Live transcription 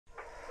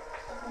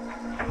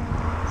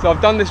So I've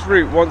done this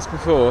route once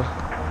before,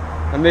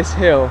 and this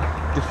hill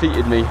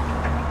defeated me.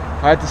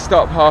 I had to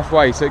stop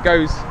halfway, so it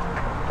goes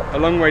a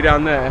long way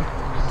down there,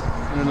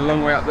 and then a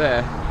long way up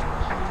there.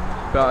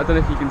 But I don't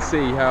know if you can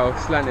see how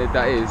slanted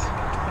that is.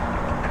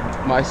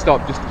 Might have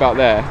stopped just about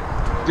there,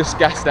 just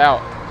gassed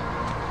out.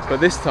 But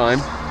this time,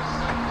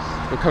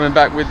 we're coming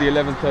back with the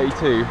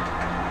 1132,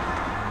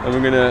 and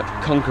we're gonna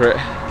conquer it,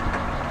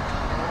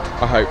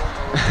 I hope.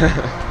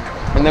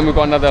 And then we've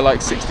got another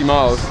like 60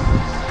 miles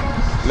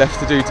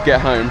left to do to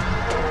get home.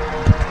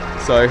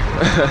 So,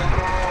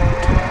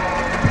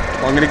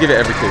 I'm gonna give it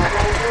everything.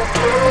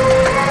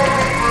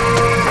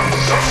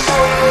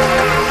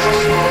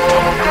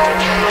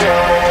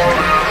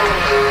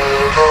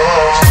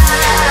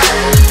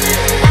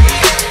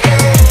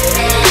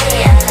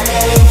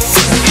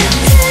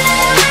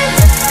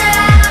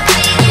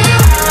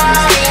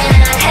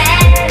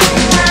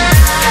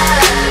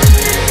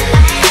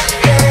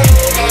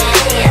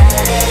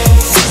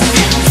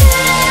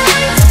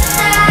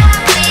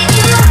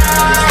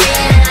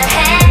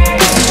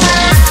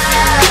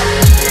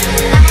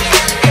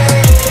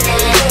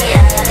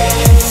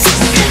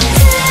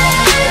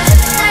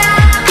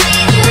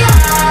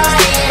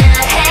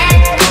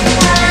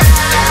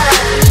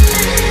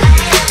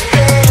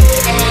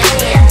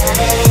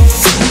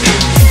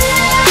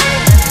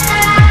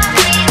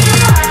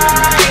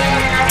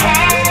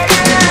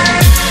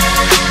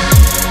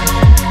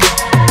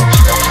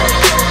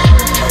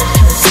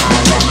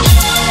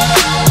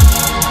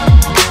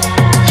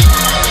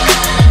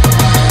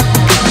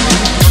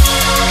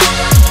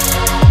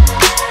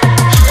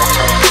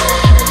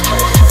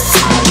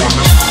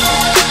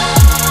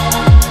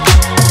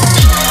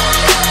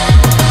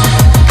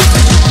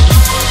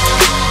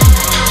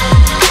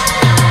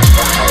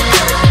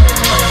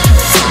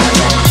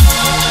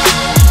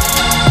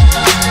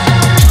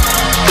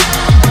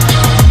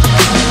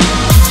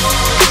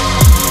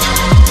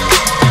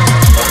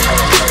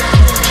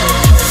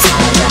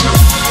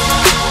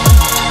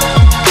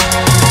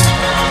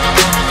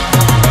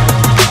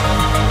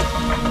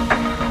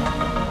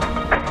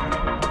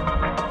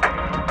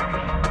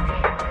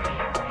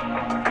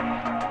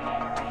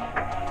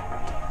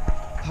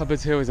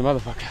 Hubbard's Hill is a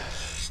motherfucker.